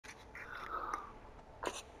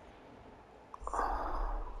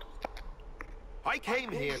I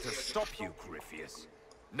came here to stop you, Corypheus.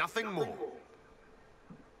 Nothing more.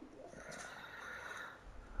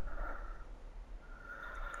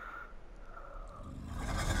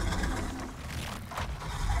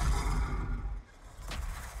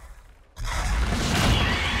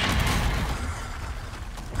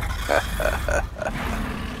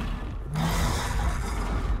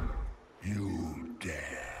 You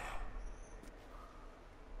dare.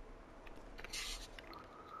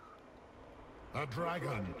 A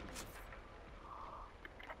dragon.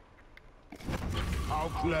 How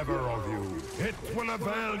clever of you. It will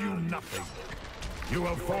avail you nothing. You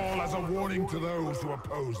will fall as a warning to those who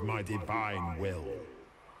oppose my divine will.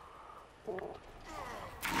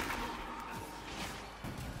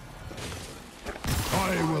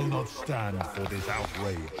 I will not stand for this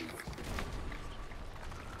outrage.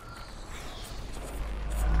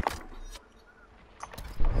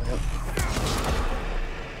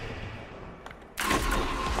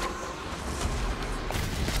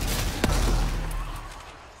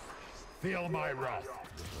 Feel my wrath.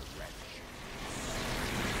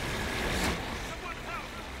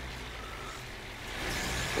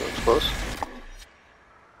 That was close.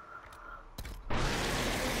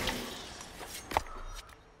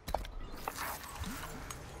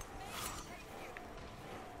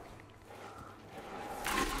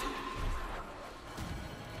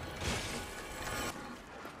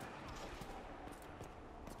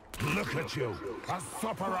 Look at you, a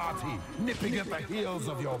Soparati, nipping at the heels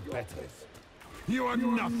of your betters. You are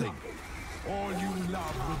nothing. All you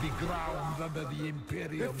love will be ground under the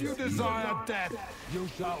Imperium. If you desire death, you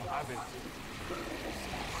shall have it.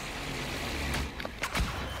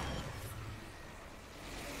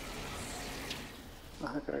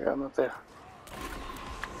 I think I got him up there.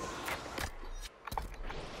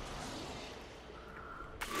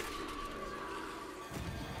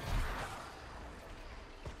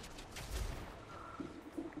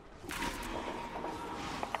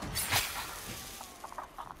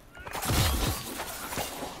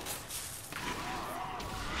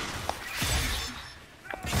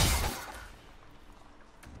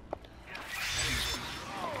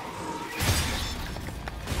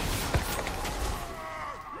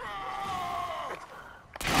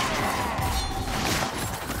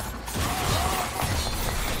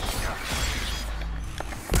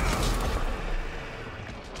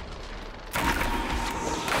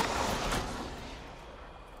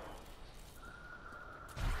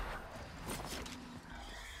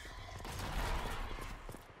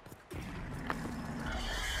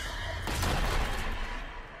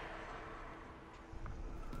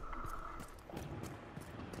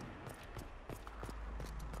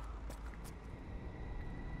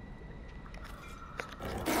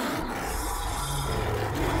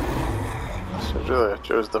 Really, I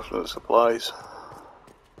chose definite supplies.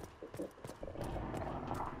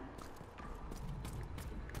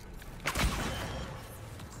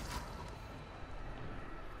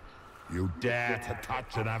 You dare to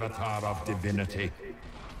touch an avatar of divinity.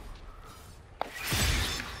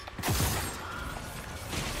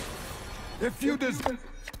 If you desire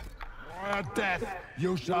death,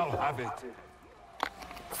 you shall have it.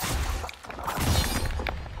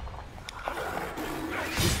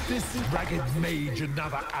 Is this ragged mage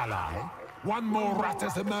another ally? One more rat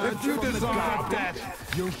has emerged. If you desire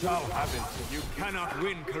death, you shall have it. You cannot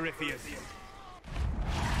win, Corypheus.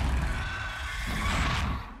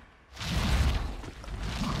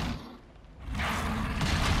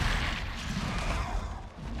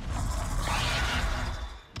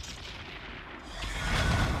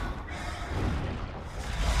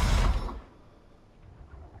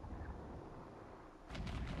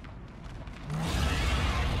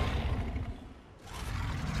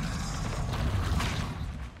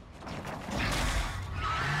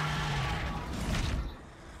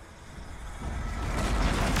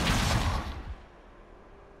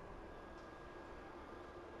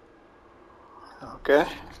 Okay.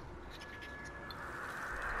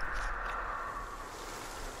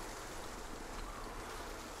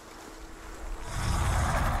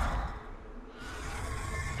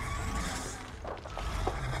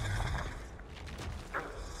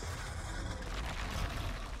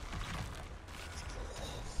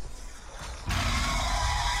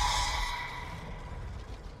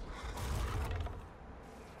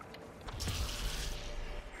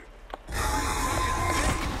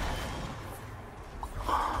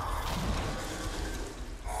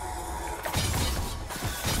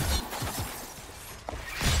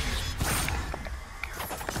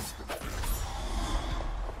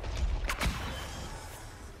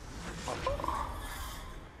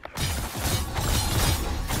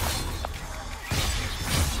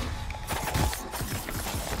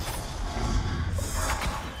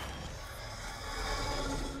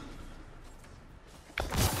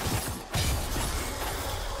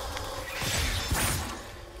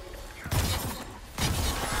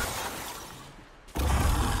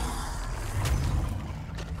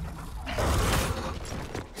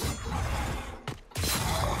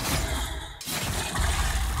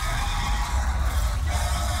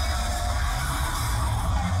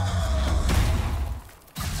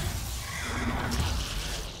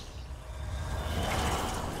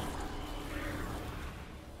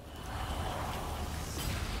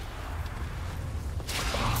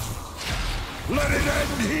 Let it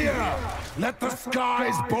end here! Let the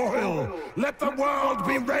skies boil! Let the world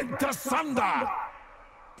be rent asunder!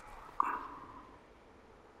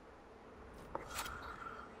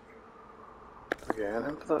 Again,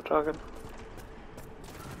 him for that dragon?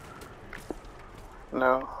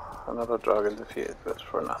 No, another dragon defeated, but it's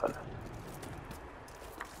for nothing.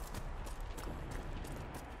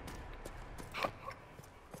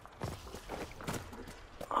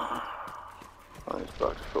 Oh, he's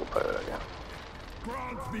back to full power again.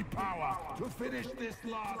 Grant me power to finish this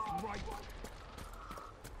last rite!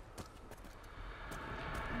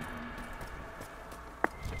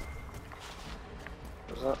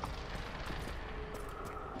 What's that?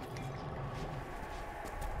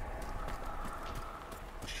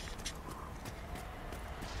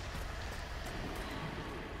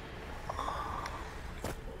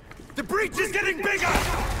 The breach is getting bigger!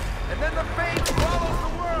 And then the fate swallows the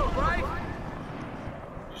world, right?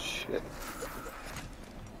 Shit.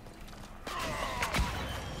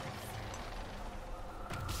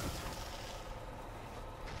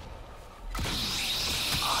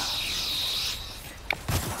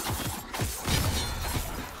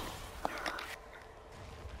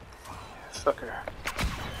 Sucker.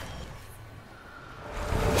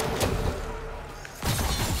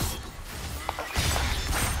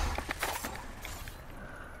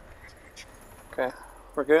 Okay,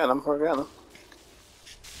 we're getting him, we're getting him.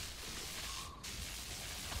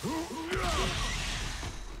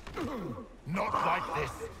 Not like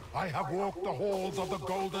this! I have walked the halls of the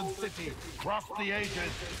Golden City, crossed the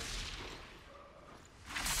ages.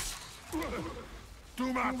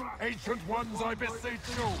 Dumat, ancient ones, I beseech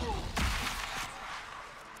you!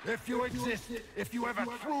 If you exist, if you ever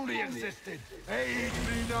truly existed, aid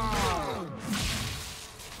me now!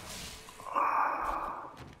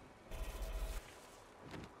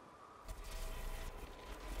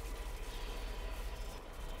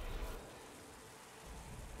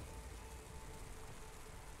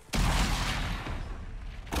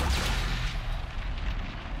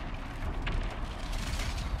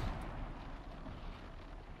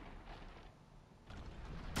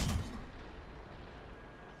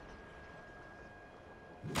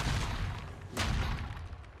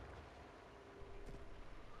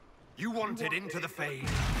 You wanted into the Fade.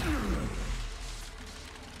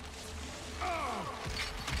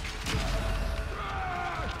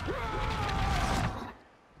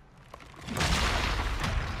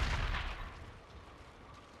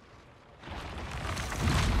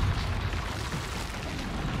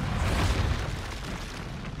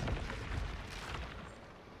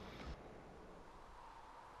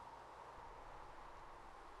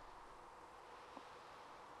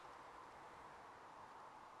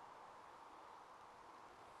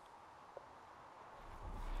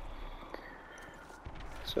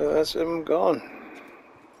 So that's him gone.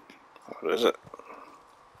 What is it?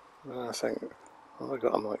 I think I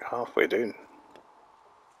got him like halfway down.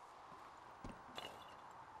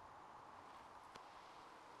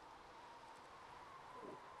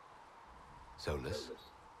 Solus,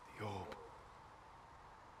 the orb.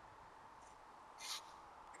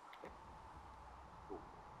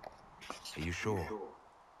 Are you sure?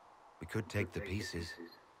 We could take the pieces.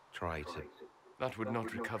 Try to... That would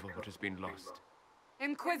not recover what has been lost.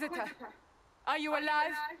 Inquisitor, are you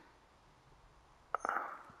alive?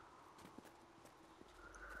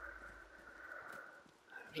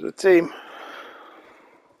 There's the team.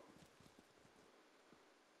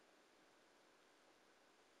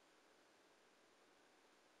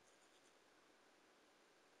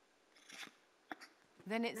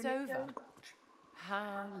 Then it's over.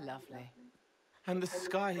 How lovely. And the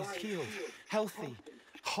sky is healed, healthy,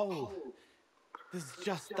 whole. There's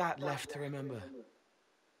just that left to remember.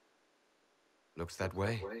 Looks that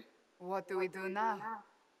way. What do we do now?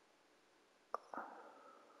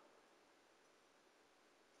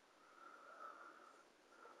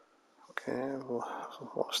 Okay, well,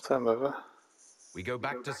 what's time over? We go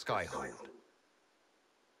back to Skyhold.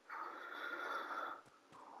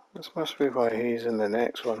 This must be why he's in the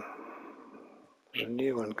next one. There's a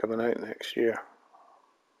new one coming out next year.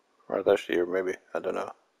 Or this year, maybe. I don't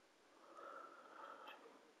know.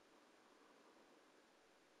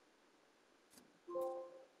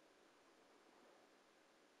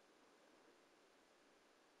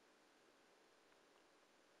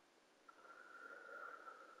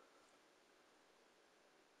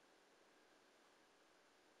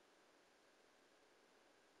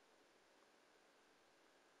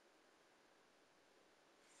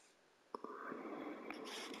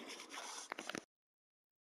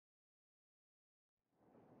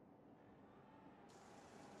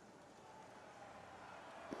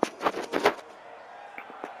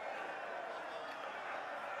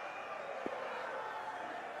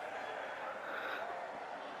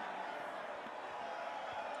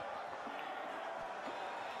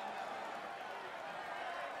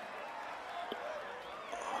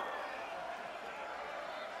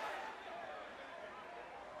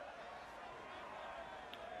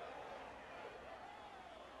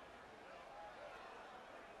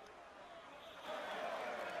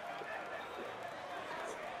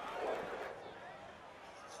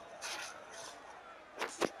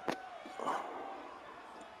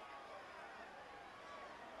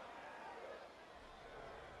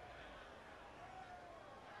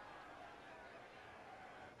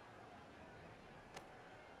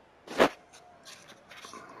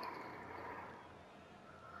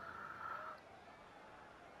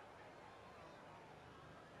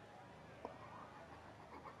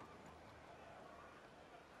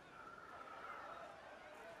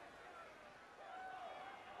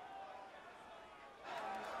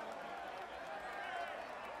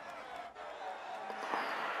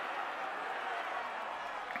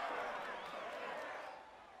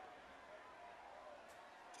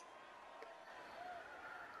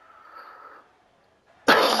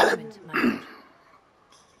 moment, my lord.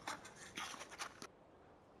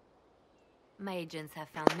 My agents have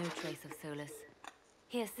found no trace of Solus.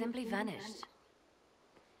 He has simply vanished.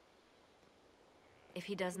 If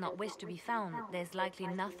he does not wish to be found, there's likely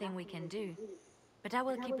nothing we can do. But I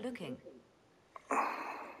will keep looking.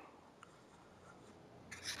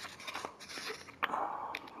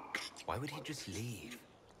 Why would he just leave?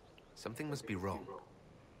 Something must be wrong.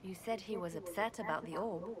 You said he was upset about the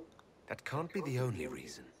orb. That can't be the only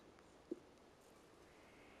reason.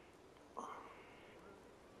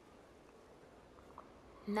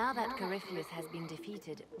 Now that Corypheus has been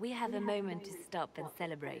defeated, we have a moment to stop and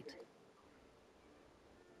celebrate.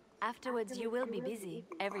 Afterwards, you will be busy.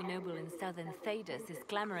 Every noble in southern Thedas is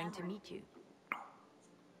clamoring to meet you.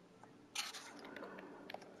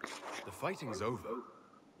 The fighting's over.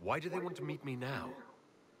 Why do they want to meet me now?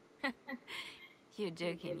 You're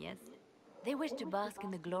joking, yes? They wish to bask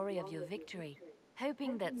in the glory of your victory,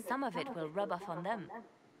 hoping that some of it will rub off on them.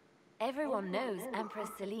 Everyone knows Empress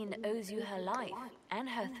Selene owes you her life and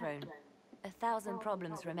her throne. 1,000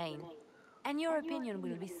 problems remain, and your opinion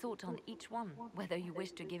will be sought on each one, whether you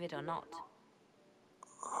wish to give it or not.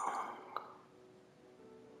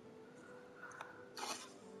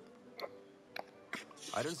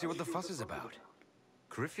 I don't see what the fuss is about.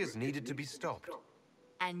 Corypheus needed to be stopped.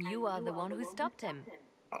 And you are the one who stopped him.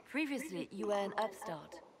 Previously, you were an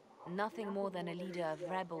upstart, nothing more than a leader of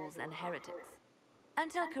rebels and heretics.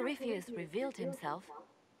 Until Corypheus revealed himself,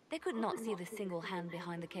 they could not see the single hand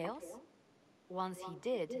behind the chaos. Once he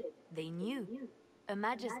did, they knew. A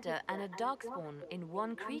Magister and a Darkspawn in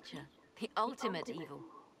one creature, the ultimate evil.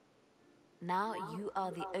 Now you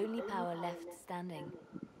are the only power left standing.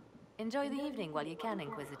 Enjoy the evening while you can,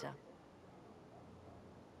 Inquisitor.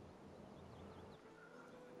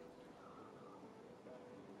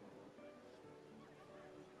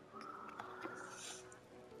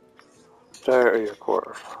 Start of your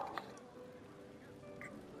quarters.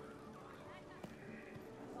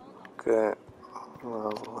 Okay.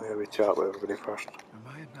 Well, we'll have a chat with everybody first. Am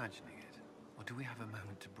I imagining it? Or do we have a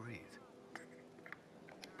moment to breathe?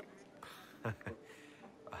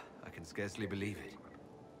 I can scarcely believe it.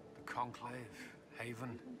 The Conclave,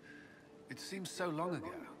 Haven. It seems so long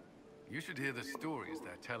ago. You should hear the stories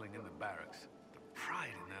they're telling in the barracks. The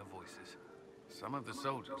pride in their voices. Some of the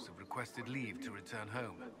soldiers have requested leave to return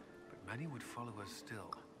home, but many would follow us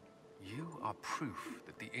still. You are proof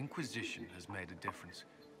that the Inquisition has made a difference,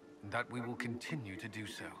 and that we will continue to do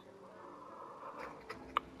so.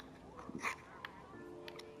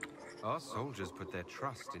 Our soldiers put their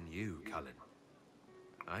trust in you, Cullen.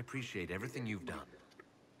 I appreciate everything you've done.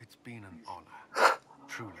 It's been an honor,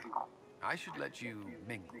 truly. I should let you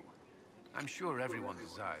mingle. I'm sure everyone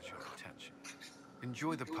desires your attention.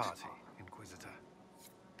 Enjoy the party, Inquisitor.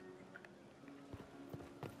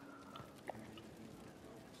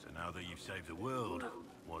 So now that you've saved the world,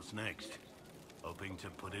 what's next? Hoping to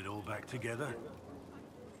put it all back together?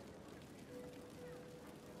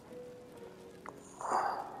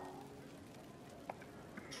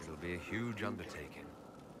 It'll be a huge undertaking.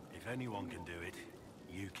 If anyone can do it,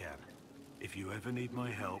 you can. If you ever need my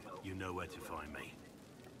help, you know where to find me.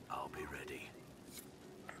 I'll be ready.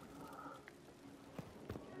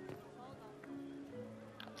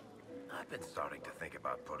 I've been starting to think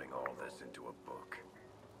about putting all this into a book.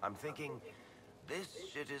 I'm thinking, this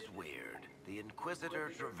shit is weird. The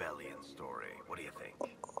Inquisitor Trevelyan story. What do you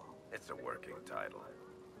think? It's a working title.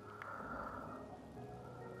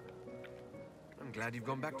 I'm glad you've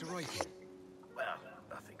gone back to writing. Well,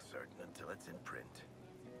 nothing's certain until it's in print.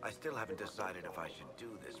 I still haven't decided if I should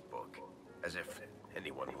do this book. As if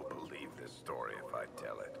anyone will believe this story if I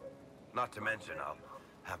tell it. Not to mention, I'll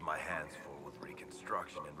have my hands full with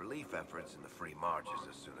reconstruction and relief efforts in the Free Marches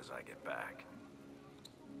as soon as I get back.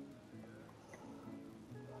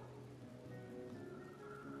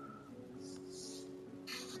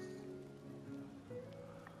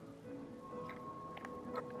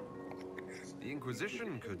 The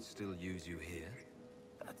Inquisition could still use you here.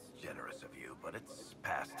 That's generous of you, but it's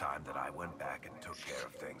past time that I went back and took care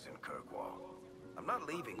of things in Kirkwall. I'm not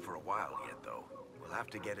leaving for a while yet, though. We'll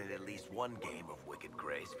have to get in at least one game of Wicked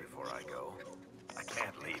Grace before I go. I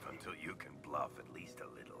can't leave until you can bluff at least a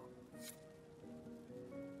little.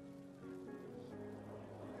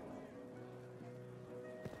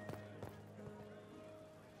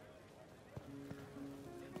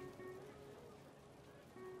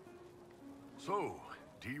 So,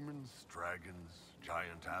 demons, dragons,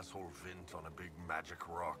 giant asshole Vint on a big magic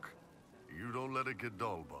rock. You don't let it get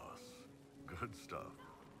dull, boss. Good stuff.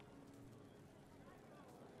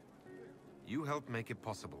 You helped make it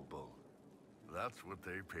possible, Bull. That's what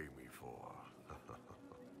they pay me for.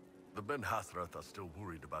 The Ben Hathrath are still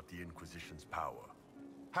worried about the Inquisition's power.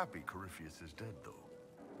 Happy Corypheus is dead,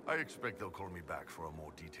 though. I expect they'll call me back for a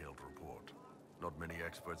more detailed report. Not many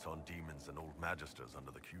experts on demons and old magisters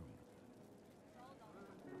under the Q.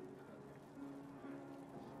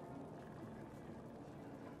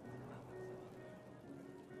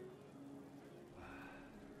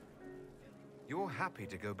 You're happy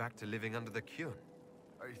to go back to living under the Qun?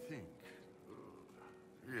 I think...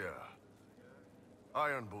 yeah.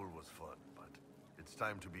 Iron Bull was fun, but it's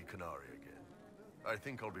time to be Qunari again. I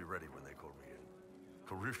think I'll be ready when they call me in.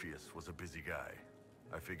 Corypheus was a busy guy.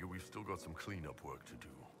 I figure we've still got some cleanup work to do.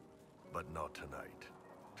 But not tonight.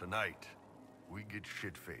 Tonight, we get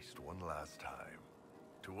shit-faced one last time.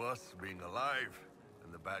 To us, being alive,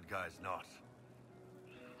 and the bad guys not.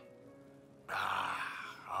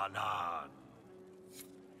 Ah, Anan.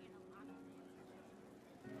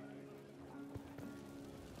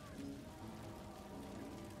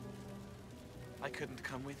 I couldn't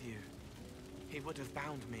come with you. He would have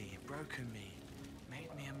bound me, broken me, made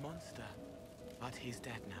me a monster. But he's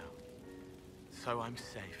dead now. So I'm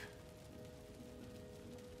safe.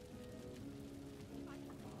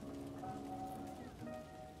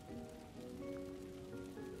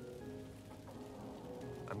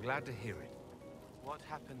 I'm glad to hear it. What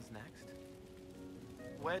happens next?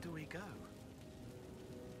 Where do we go?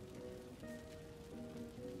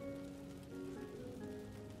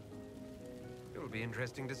 It'll be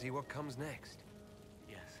interesting to see what comes next.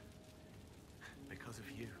 Yes. Because of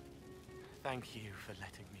you. Thank you for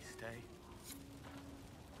letting me stay.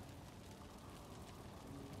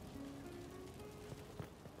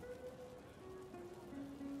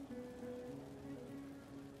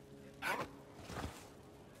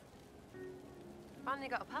 Finally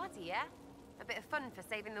got a party, yeah? A bit of fun for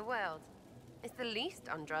saving the world. It's the least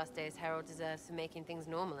Andraste's Herald deserves for making things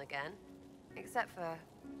normal again. Except for,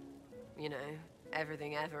 you know,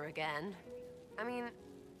 everything ever again. I mean,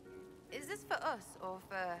 is this for us or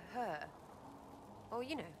for her? Or,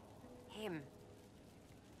 you know, him?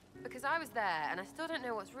 Because I was there and I still don't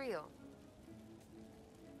know what's real.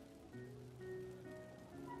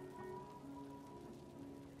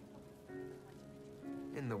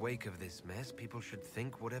 In the wake of this mess, people should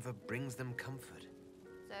think whatever brings them comfort.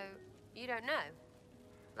 So, you don't know?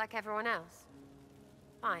 Like everyone else?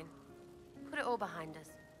 Fine. Put it all behind us.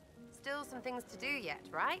 Still some things to do yet,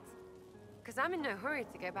 right? Because I'm in no hurry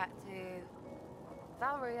to go back to...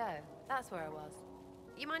 Val Royeaux. That's where I was.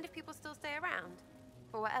 You mind if people still stay around?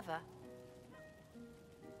 For whatever?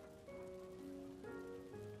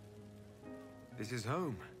 This is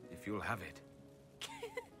home, if you'll have it.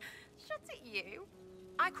 Shut it, you.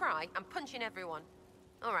 I cry, I'm punching everyone.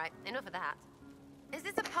 All right, enough of that. Is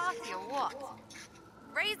this a party or what?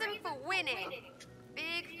 Raise them for winning!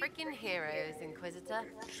 Big freaking heroes, Inquisitor.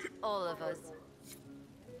 All of us.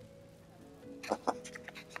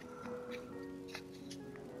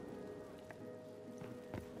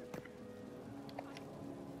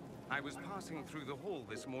 I was passing through the hall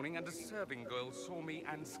this morning and a serving girl saw me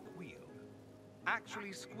and squealed.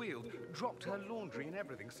 Actually squealed, dropped her laundry and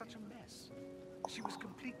everything. Such a mess. She was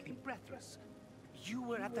completely breathless. You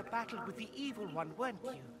were at the battle with the evil one, weren't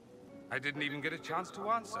you? I didn't even get a chance to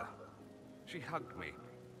answer. She hugged me.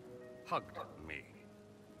 Hugged me.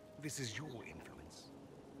 This is your influence.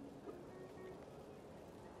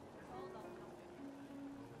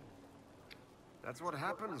 That's what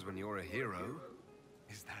happens when you're a hero.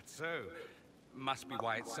 Is that so? Must be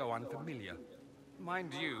why it's so unfamiliar.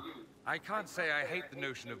 Mind you, I can't say I hate the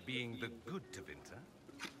notion of being the good Tevinter.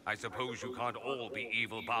 I suppose you can't all be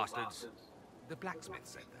evil bastards. The blacksmith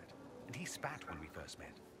said that, and he spat when we first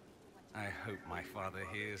met. I hope my father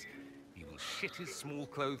hears. He will shit his small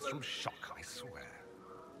clothes from shock, I swear.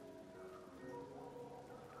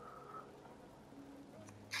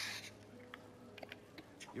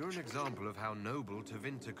 You're an example of how noble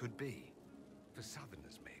Tevinter could be. For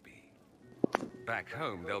Southerners, maybe. Back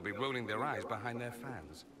home, they'll be rolling their eyes behind their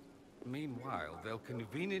fans. Meanwhile, they'll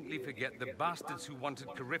conveniently forget the bastards who wanted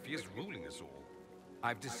Corypheus ruling us all.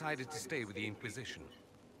 I've decided to stay with the Inquisition.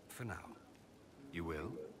 For now. You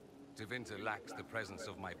will? Tevinter lacks the presence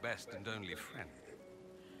of my best and only friend.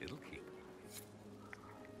 It'll keep.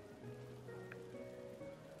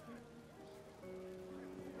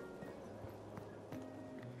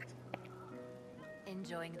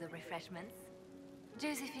 Enjoying the refreshments?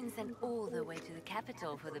 Josephine sent all the way to the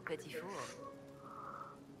capital for the petit four.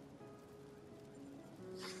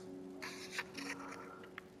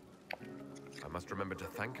 I must remember to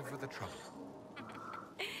thank her for the trouble.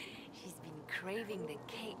 She's been craving the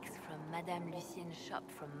cakes from Madame Lucien's shop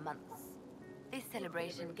for months. This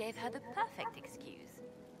celebration gave her the perfect excuse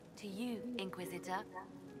To you, Inquisitor,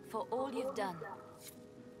 for all you've done.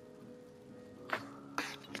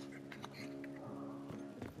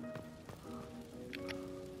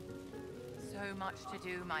 So much to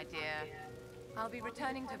do, my dear. I'll be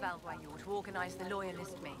returning to Val Boyou to organize the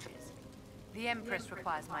Loyalist mages. The Empress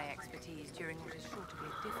requires my expertise during what is sure to be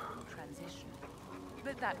a difficult transition.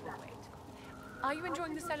 But that will wait. Are you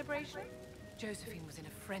enjoying the celebration? Josephine was in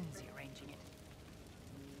a frenzy arranging it.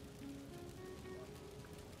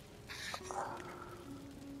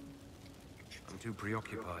 I'm too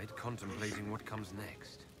preoccupied contemplating what comes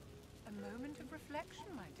next. A moment of reflection,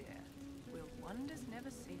 my dear. Will wonders never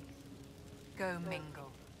cease? Go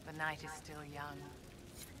mingle. The night is still young.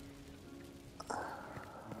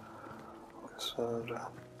 Cassandra.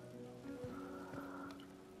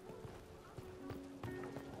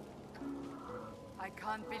 I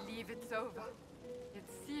can't believe it's over. It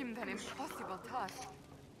seemed an impossible task.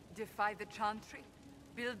 Defy the Chantry,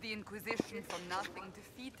 build the Inquisition from nothing,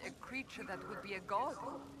 defeat a creature that would be a god.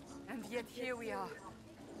 And yet here we are,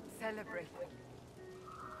 celebrating.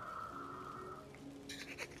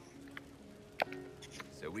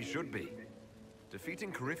 So we should be.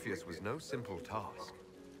 Defeating Corypheus was no simple task.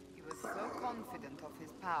 He was so confident of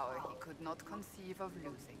his power, he could not conceive of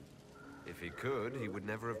losing. If he could, he would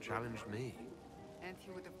never have challenged me. And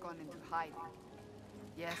he would have gone into hiding.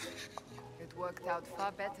 Yes, it worked out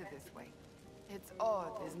far better this way. It's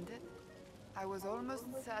odd, isn't it? I was almost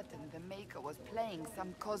certain the Maker was playing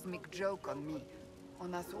some cosmic joke on me,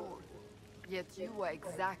 on us all. Yet you were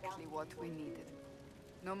exactly what we needed.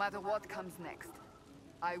 No matter what comes next,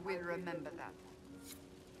 I will remember that.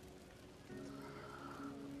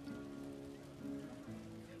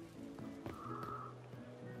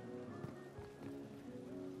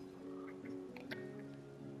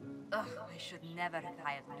 Ugh, I should never have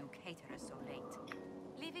hired new caterers so late.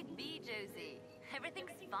 Leave it be, Josie.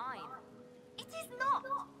 Everything's fine. It is not!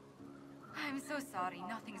 I'm so sorry,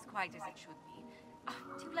 nothing's quite as it should be.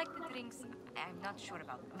 Do you like the drinks? I'm not sure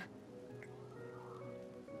about them.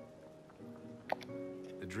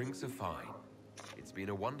 The drinks are fine. It's been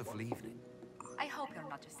a wonderful evening. I hope you're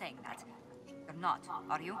not just saying that. You're not,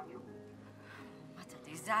 are you? What a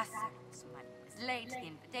disaster. So I was late, the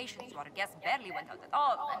invitations to our guests barely went out at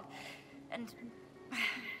all, and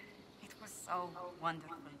it was so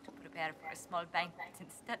wonderful to prepare for a small banquet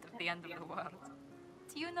instead of the end of the world.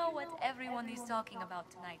 Do you know what everyone is talking about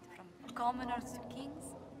tonight, from commoners to kings?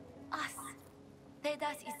 Us.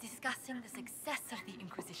 Thedas is discussing the success of the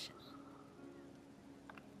Inquisition.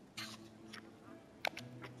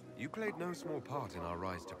 You played no small part in our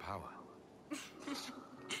rise to power.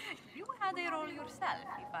 You had a role yourself,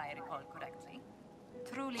 if I recall correctly.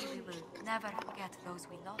 Truly, we will never forget those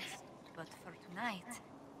we lost. But for tonight,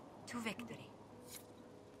 to victory.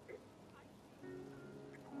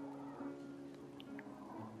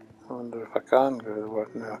 I wonder if I can go to the war.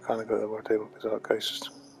 No, I can't go to the war table because that guy's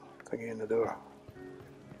just thingy in the door.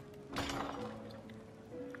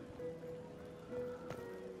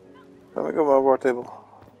 Let me go to my war table.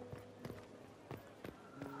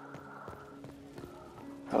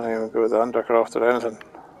 I don't even go to the Undercroft or anything.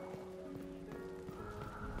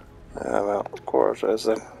 Yeah, well, quarters it is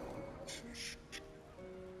then.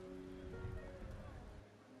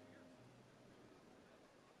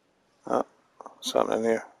 Ah, something in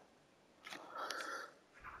here.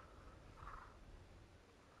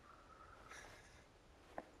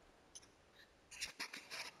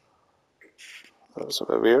 That was a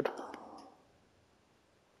bit weird.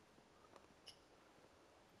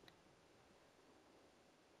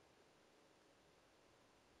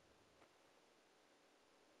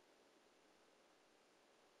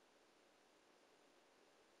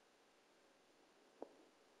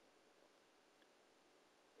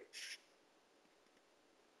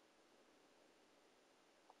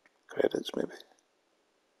 Credits, maybe.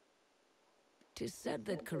 'Tis said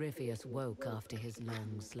that Corypheus woke after his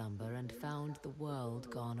long slumber and found the world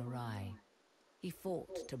gone awry. He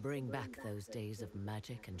fought to bring back those days of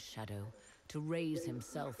magic and shadow, to raise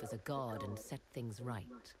himself as a god and set things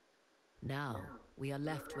right. Now, we are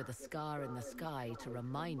left with a scar in the sky to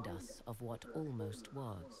remind us of what almost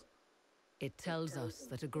was. It tells us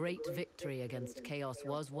that a great victory against chaos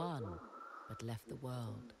was won, but left the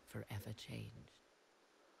world forever changed.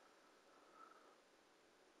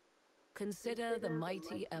 Consider the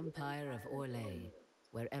mighty empire of Orlais,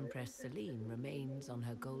 where Empress Celine remains on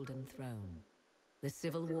her golden throne. The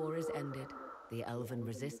civil war is ended, the elven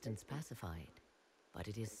resistance pacified, but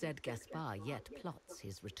it is said Gaspard yet plots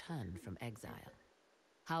his return from exile.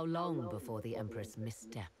 How long before the Empress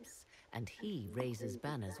missteps, and he raises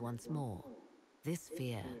banners once more? This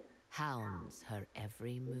fear hounds her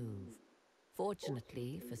every move.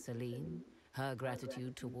 Fortunately for Celine, her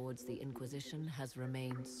gratitude towards the Inquisition has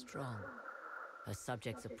remained strong. Her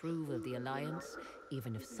subjects approve of the alliance,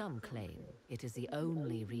 even if some claim it is the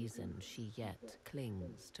only reason she yet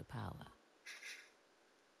clings to power.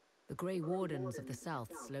 The Grey Wardens of the South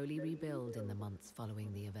slowly rebuild in the months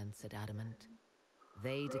following the events at Adamant.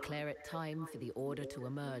 They declare it time for the Order to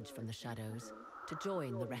emerge from the shadows, to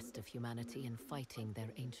join the rest of humanity in fighting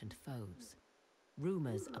their ancient foes.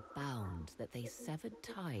 Rumors abound that they severed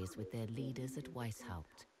ties with their leaders at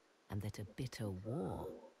Weishaupt, and that a bitter war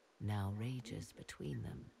now rages between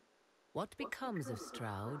them. What becomes of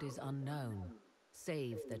Stroud is unknown,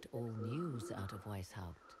 save that all news out of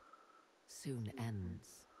Weishaupt soon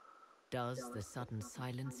ends. Does the sudden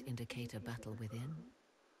silence indicate a battle within,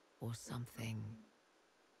 or something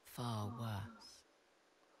far worse?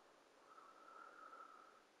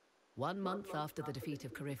 1 month after the defeat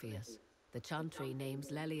of Corypheus, the Chantry names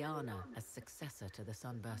Leliana as successor to the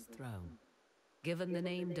Sunburst throne. Given the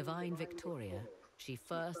name Divine Victoria, she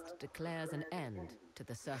first declares an end to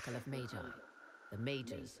the Circle of Magi. The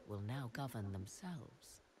mages will now govern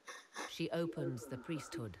themselves. She opens the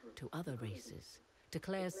priesthood to other races,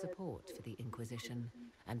 declares support for the Inquisition,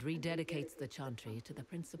 and rededicates the Chantry to the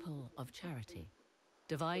principle of charity.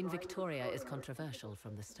 Divine Victoria is controversial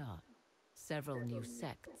from the start. Several new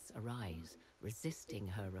sects arise, resisting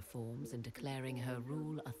her reforms and declaring her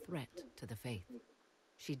rule a threat to the faith.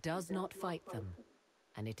 She does not fight them,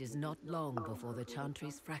 and it is not long before the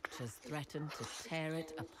Chantry's fractures threaten to tear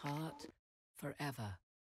it apart forever.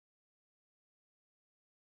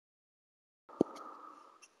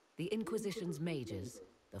 The Inquisition's mages,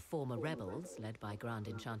 the former rebels led by Grand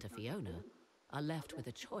Enchanter Fiona, are left with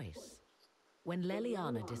a choice. When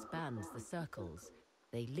Leliana disbands the circles,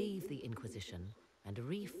 they leave the Inquisition and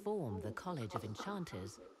reform the College of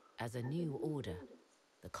Enchanters as a new order.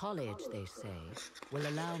 The college, they say, will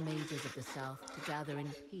allow mages of the South to gather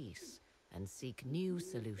in peace and seek new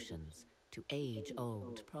solutions to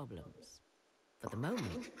age-old problems. For the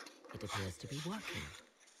moment, it appears to be working.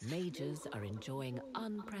 Mages are enjoying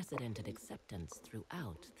unprecedented acceptance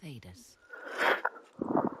throughout Thedas.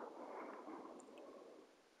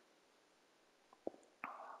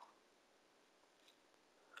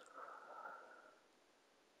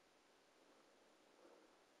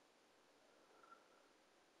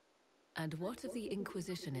 And what of the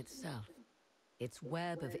Inquisition itself? Its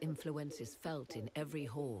web of influence is felt in every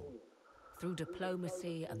hall. Through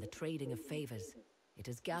diplomacy and the trading of favors, it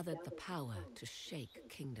has gathered the power to shake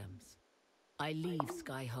kingdoms. I leave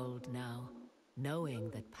Skyhold now,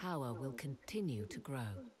 knowing that power will continue to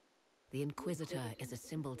grow. The Inquisitor is a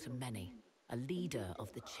symbol to many, a leader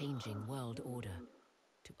of the changing world order.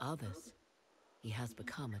 To others, he has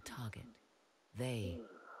become a target. They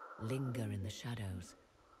linger in the shadows,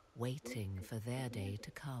 waiting for their day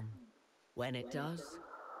to come. When it does,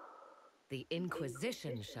 the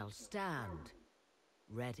Inquisition shall stand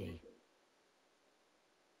ready.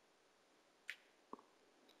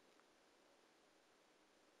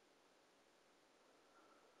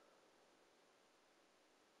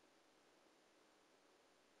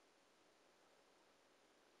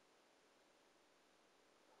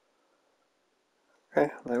 Okay,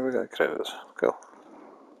 now we got credits. Cool.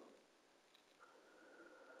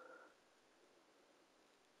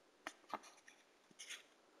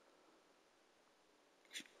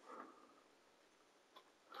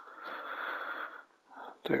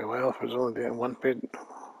 Take a while if it's only doing one page,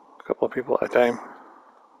 a couple of people at a time.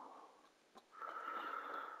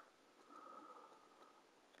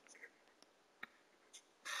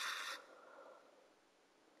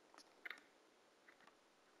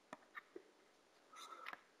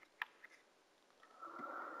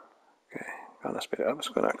 Okay, gonna speed it up. It's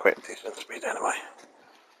going at quite a decent speed anyway.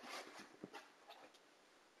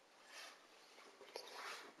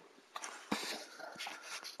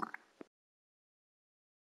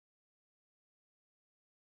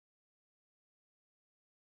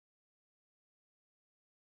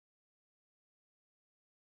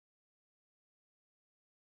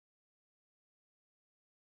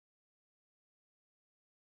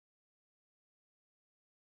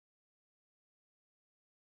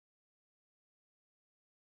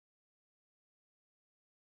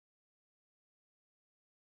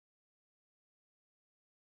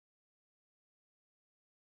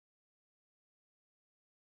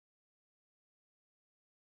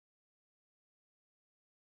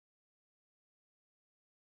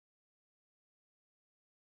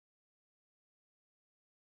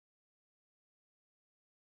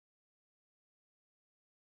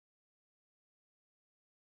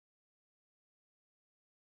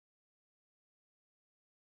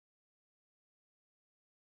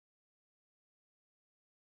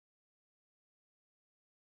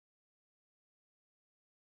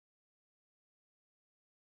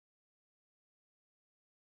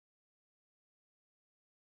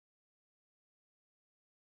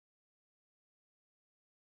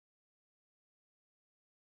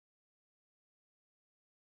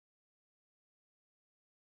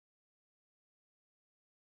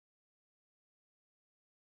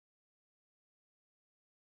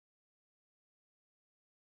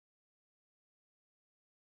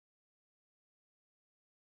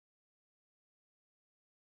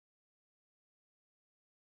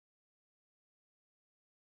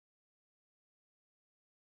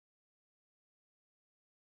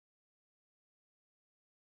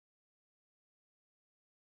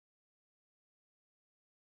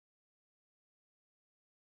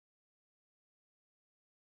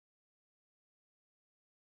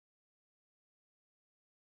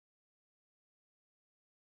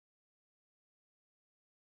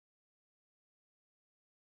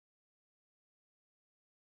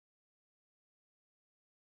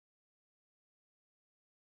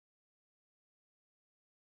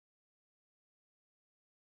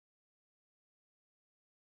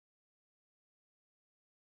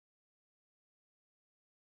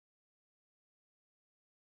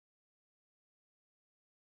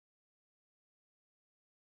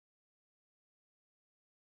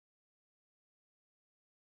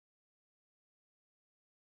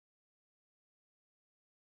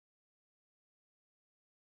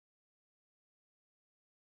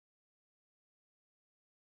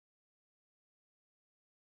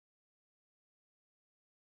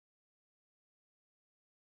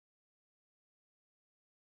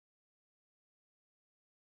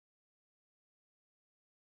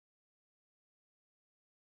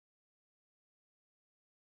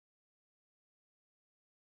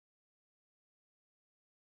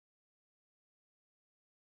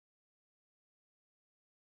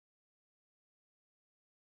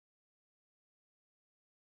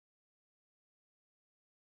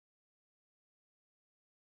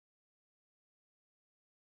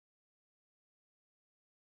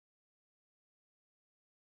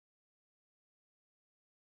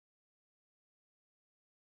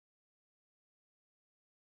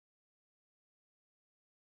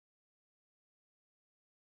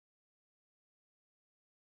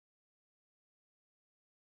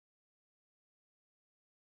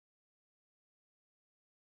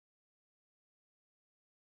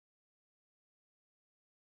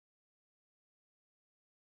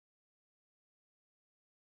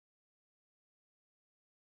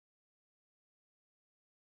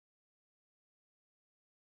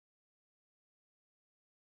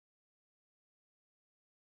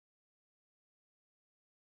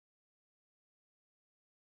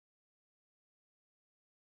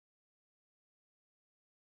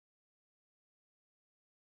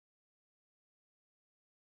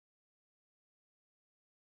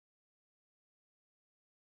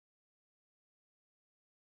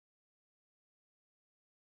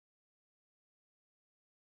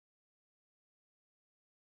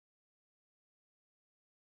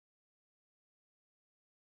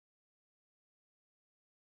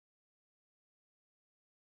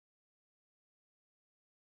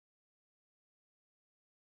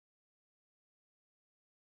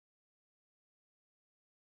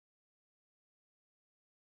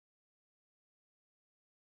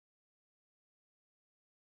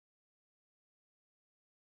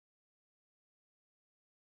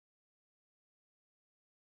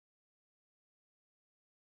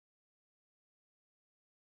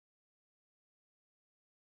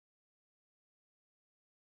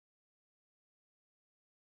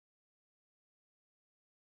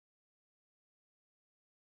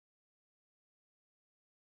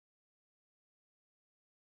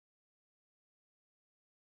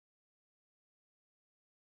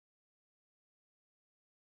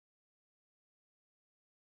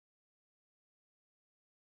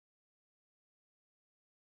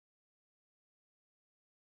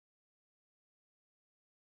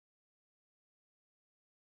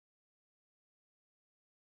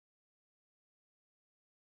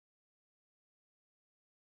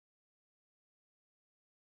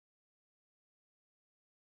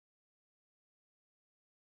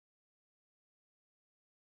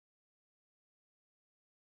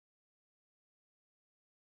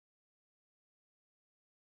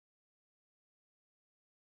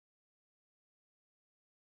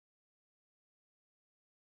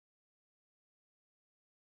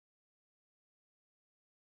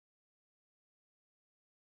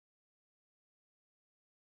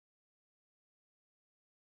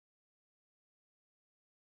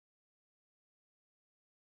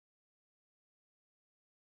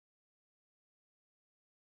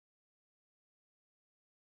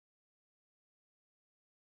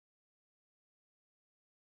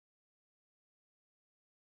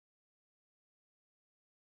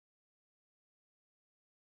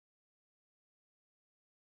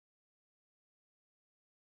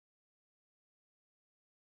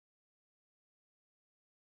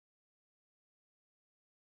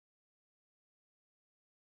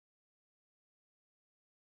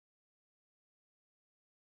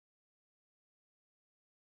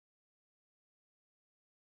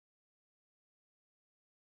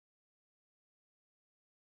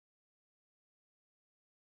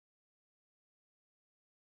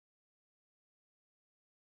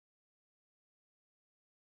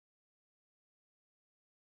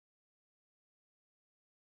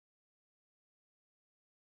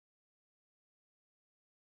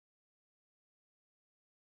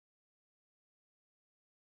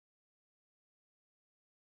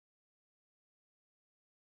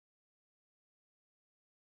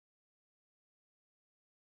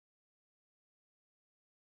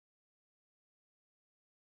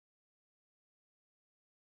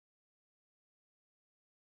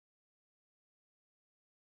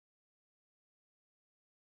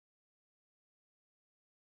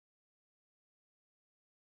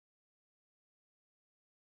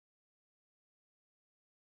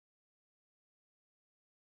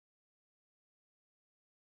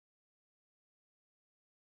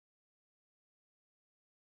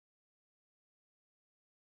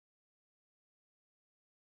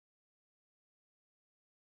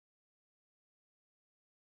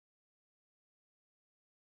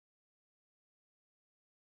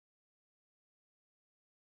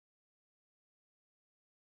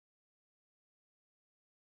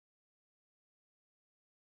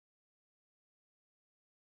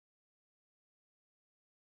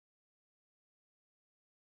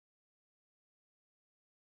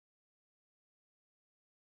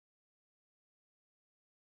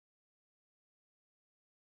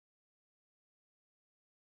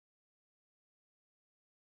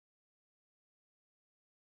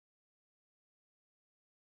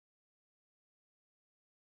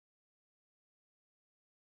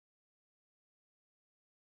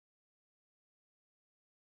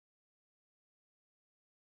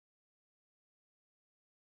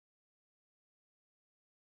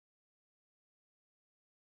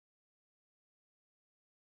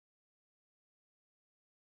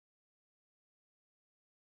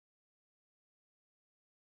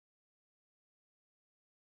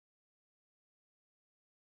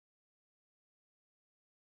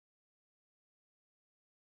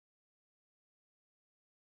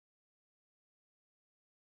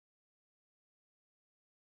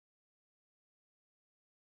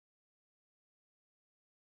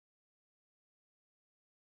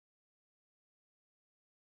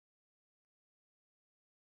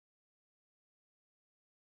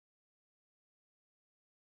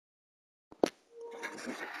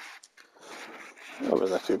 That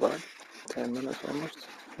wasn't too bad. 10 minutes almost,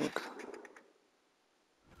 I think.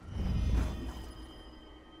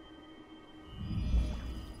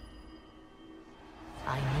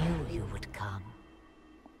 I knew you would come.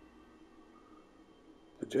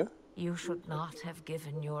 Did you? You should not have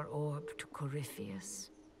given your orb to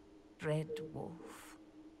Corypheus. Red Wolf.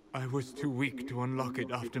 I was too weak to unlock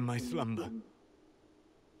it after my slumber.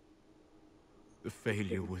 The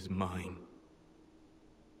failure was mine.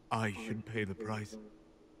 I should pay the price.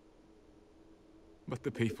 But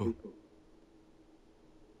the people...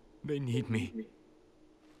 they need me.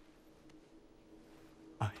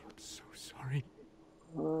 I am so sorry.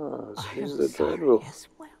 Ah, so he's the Dread Wolf. As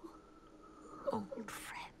well, old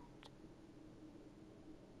friend.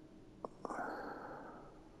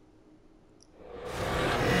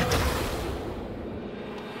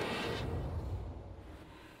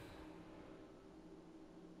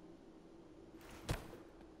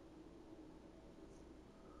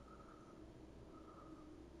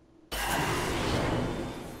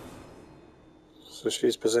 So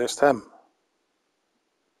she's possessed him.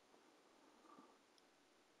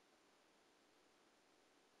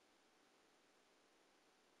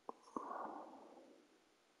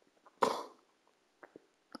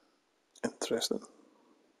 Interesting.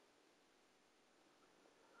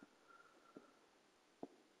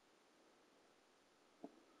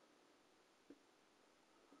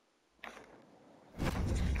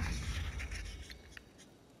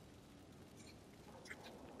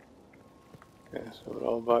 Okay, so we're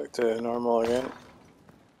all back to normal again.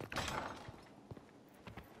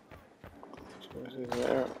 So this is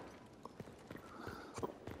there.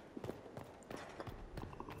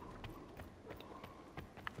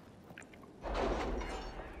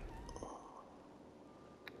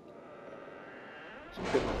 Some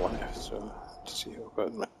people left, so let's see who I've got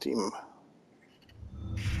in my team.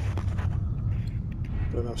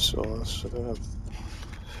 Don't have Solus, I don't have.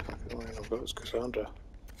 The only one I've got is Cassandra.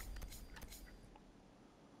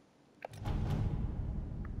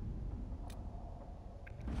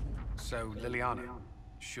 So, Liliana,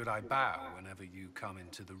 should I bow whenever you come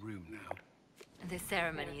into the room now? The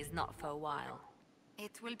ceremony is not for a while.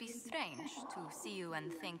 It will be strange to see you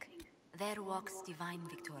and think, there walks divine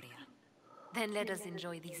Victoria. Then let us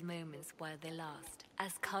enjoy these moments while they last,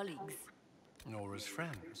 as colleagues. Or as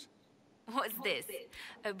friends? What's this?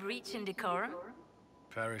 A breach in decorum?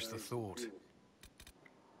 Perish the thought.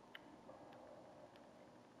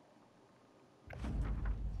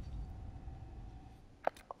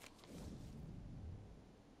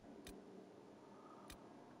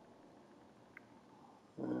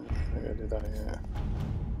 I gotta do that, yeah.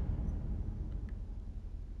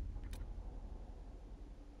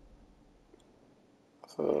 I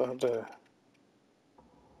thought I had to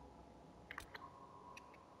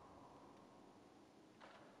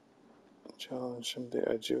challenge him to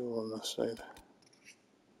a duel on this side.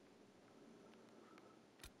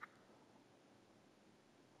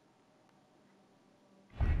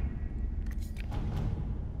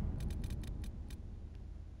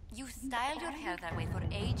 You've styled your hair that way for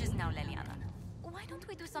ages now, Leliana. Why don't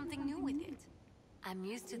we do something new with it? I'm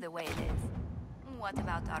used to the way it is. What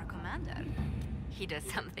about our commander? He does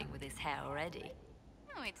something with his hair already.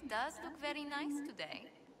 Oh, it does look very nice today.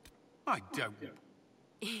 I don't...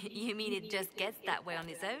 You mean it just gets that way on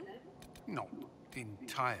its own? Not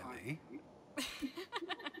entirely.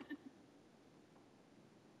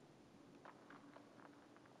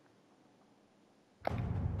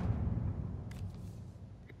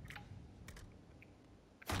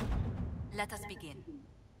 Let us begin.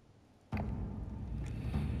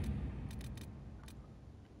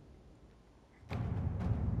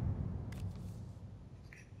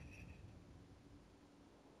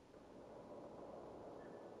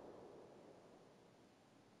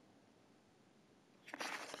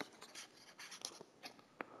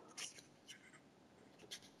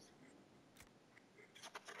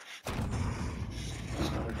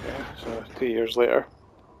 Okay, so 2 years later.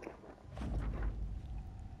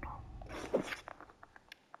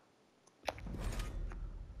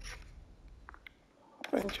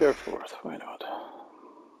 Venture forth, why not?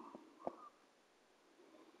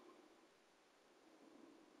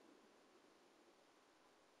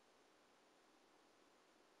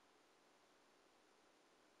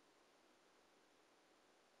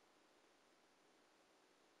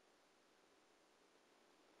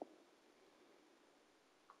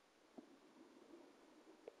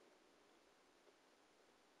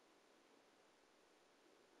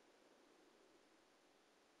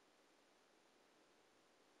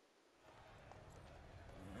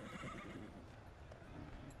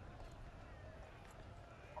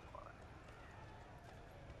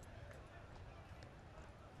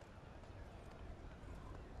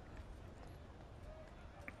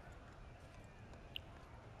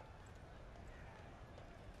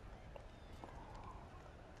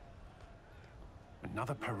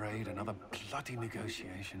 Another parade, another bloody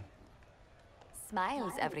negotiation.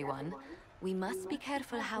 Smiles, everyone. We must be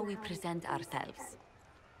careful how we present ourselves.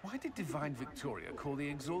 Why did Divine Victoria call the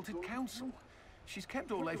Exalted Council? She's kept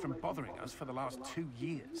Orlais from bothering us for the last 2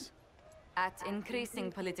 years. At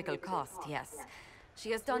increasing political cost, yes. She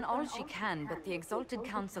has done all she can, but the Exalted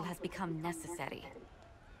Council has become necessary.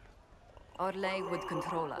 Orlais would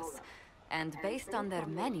control us, and based on their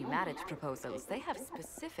many marriage proposals, they have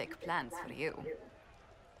specific plans for you.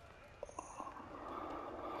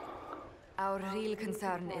 Our real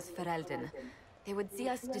concern is Ferelden. They would see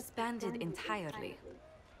us disbanded entirely.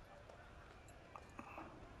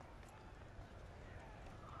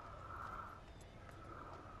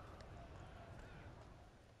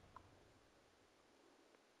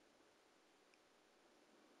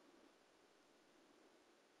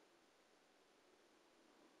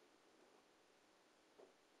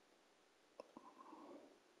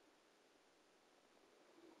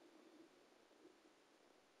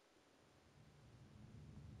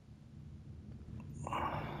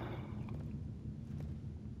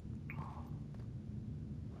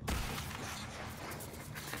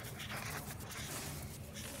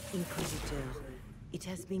 Inquisitor, it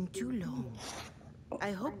has been too long.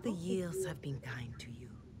 I hope the years have been kind to you.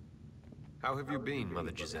 How have you been,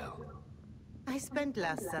 Mother Giselle? I spent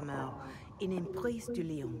last summer in Emprise de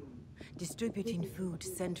Lyon, distributing food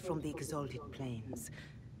sent from the Exalted Plains.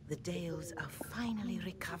 The Dales are finally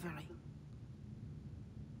recovering.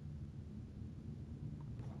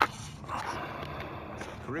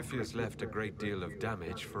 Corypheus left a great deal of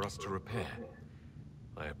damage for us to repair.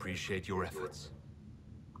 I appreciate your efforts.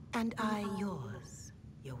 And I yours,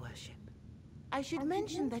 your worship. I should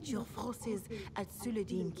mention that your forces at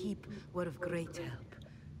Suladin Keep were of great help.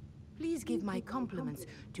 Please give my compliments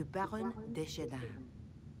to Baron Deschedin.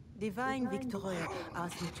 Divine Victoria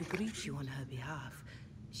asked me to greet you on her behalf.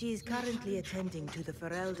 She is currently attending to the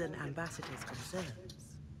Ferelden ambassador's concerns.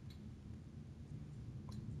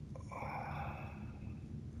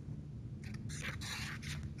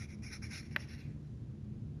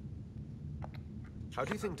 How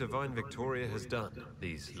do you think Divine Victoria has done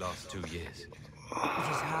these last 2 years?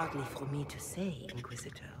 It is hardly for me to say,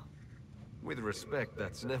 Inquisitor. With respect,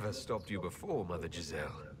 that's never stopped you before, Mother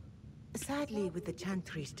Giselle. Sadly, with the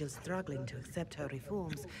Chantry still struggling to accept her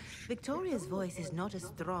reforms, Victoria's voice is not as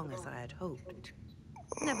strong as I had hoped.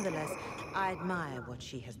 Nevertheless, I admire what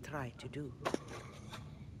she has tried to do.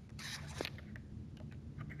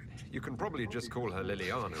 You can probably just call her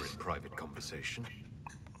Liliana in private conversation.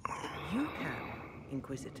 You can,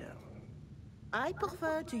 Inquisitor. I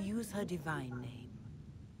prefer to use her divine name.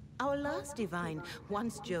 Our last divine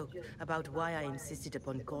once joked about why I insisted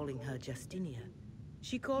upon calling her Justinia.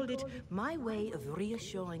 She called it my way of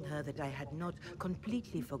reassuring her that I had not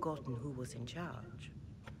completely forgotten who was in charge.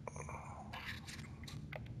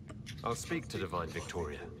 I'll speak to Divine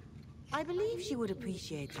Victoria. I believe she would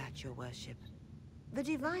appreciate that, your worship. The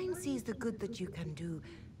divine sees the good that you can do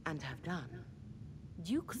and have done.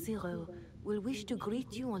 Duke Cyril will wish to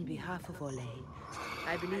greet you on behalf of Orlais.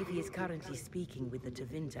 I believe he is currently speaking with the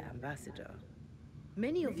Tevinter ambassador.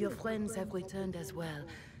 Many of your friends have returned as well.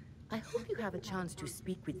 I hope you have a chance to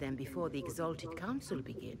speak with them before the Exalted Council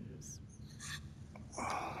begins.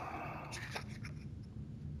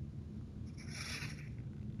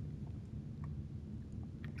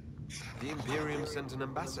 The Imperium sent an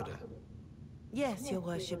ambassador. Yes, your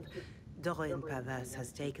worship. Dorian Pavas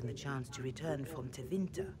has taken the chance to return from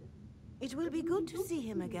Tevinter. It will be good to see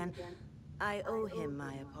him again. I owe him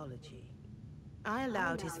my apology. I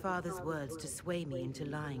allowed his father's words to sway me into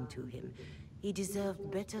lying to him. He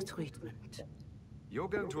deserved better treatment. You're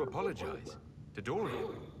going to apologize? To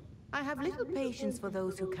Dorian? I have little patience for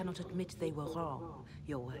those who cannot admit they were wrong,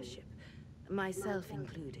 your worship. Myself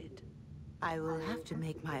included. I will have to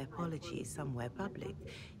make my apology somewhere public.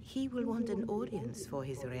 He will want an audience for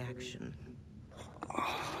his reaction.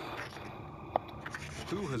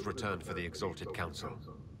 Who has returned for the Exalted Council?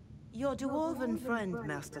 Your dwarven friend,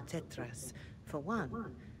 Master Tetras. For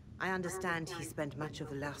one, I understand he spent much of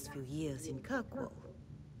the last few years in Kirkwall.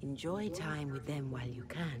 Enjoy time with them while you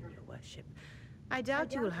can, your worship. I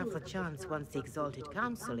doubt you will have the chance once the Exalted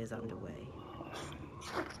Council is underway.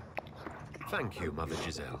 Thank you, Mother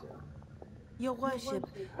Giselle. Your worship,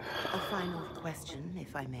 a final question,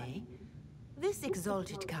 if I may. This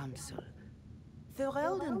Exalted Council,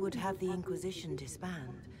 Ferelden would have the Inquisition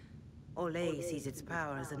disband. Orlais sees its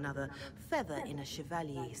power as another feather in a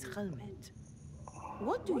chevalier's helmet.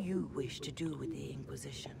 What do you wish to do with the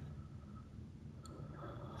Inquisition?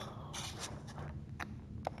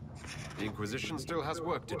 The Inquisition still has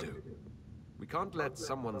work to do. We can't let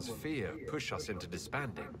someone's fear push us into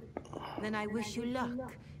disbanding. Then I wish you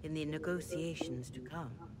luck in the negotiations to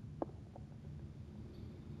come.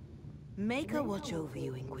 Maker watch over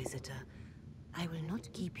you, Inquisitor. I will not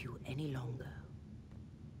keep you any longer.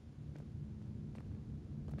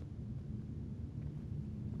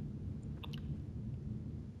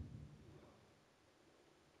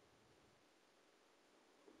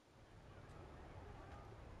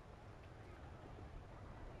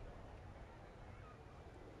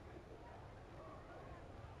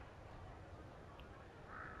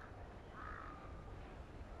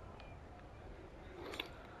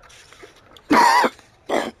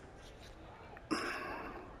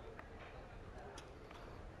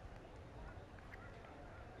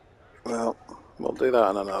 Well, we'll do that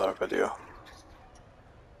in another video.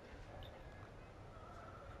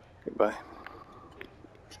 Goodbye.